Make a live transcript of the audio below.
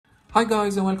Hi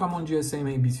guys and welcome on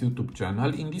GSM-ABC YouTube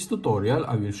channel. In this tutorial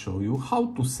I will show you how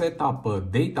to set up a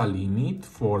data limit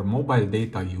for mobile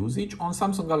data usage on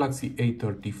Samsung Galaxy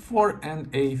A34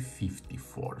 and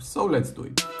A54. So let's do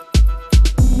it.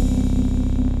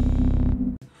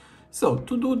 So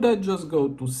to do that, just go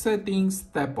to settings,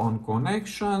 tap on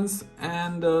connections,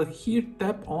 and here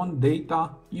tap on data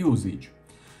usage.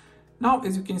 Now,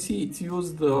 as you can see, it's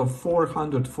used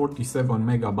 447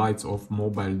 megabytes of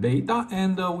mobile data,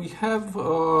 and we have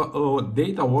a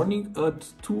data warning at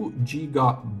 2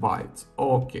 gigabytes.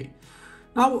 Okay.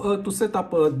 Now, to set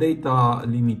up a data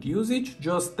limit usage,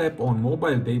 just tap on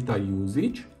mobile data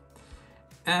usage,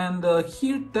 and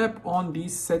here tap on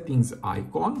this settings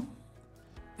icon.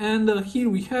 And here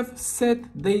we have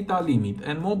set data limit,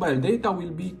 and mobile data will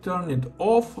be turned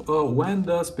off when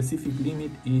the specific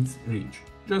limit is reached.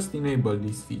 Just enable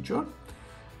this feature.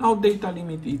 Now data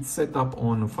limit is set up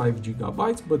on 5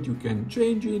 gigabytes, but you can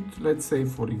change it. Let's say,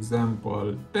 for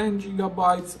example, 10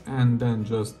 gigabytes, and then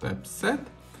just tap set.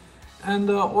 And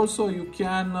also you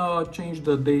can change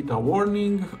the data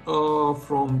warning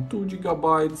from 2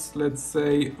 gigabytes, let's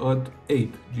say, at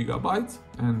 8 gigabytes,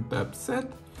 and tap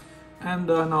set. And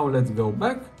now let's go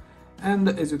back, and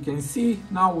as you can see,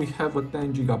 now we have a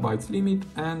 10 gigabytes limit,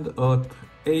 and at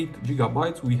 8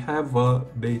 gigabytes we have a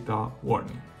data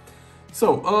warning.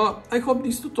 So I hope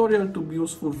this tutorial to be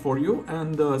useful for you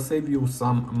and save you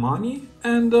some money,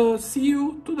 and see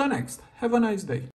you to the next. Have a nice day.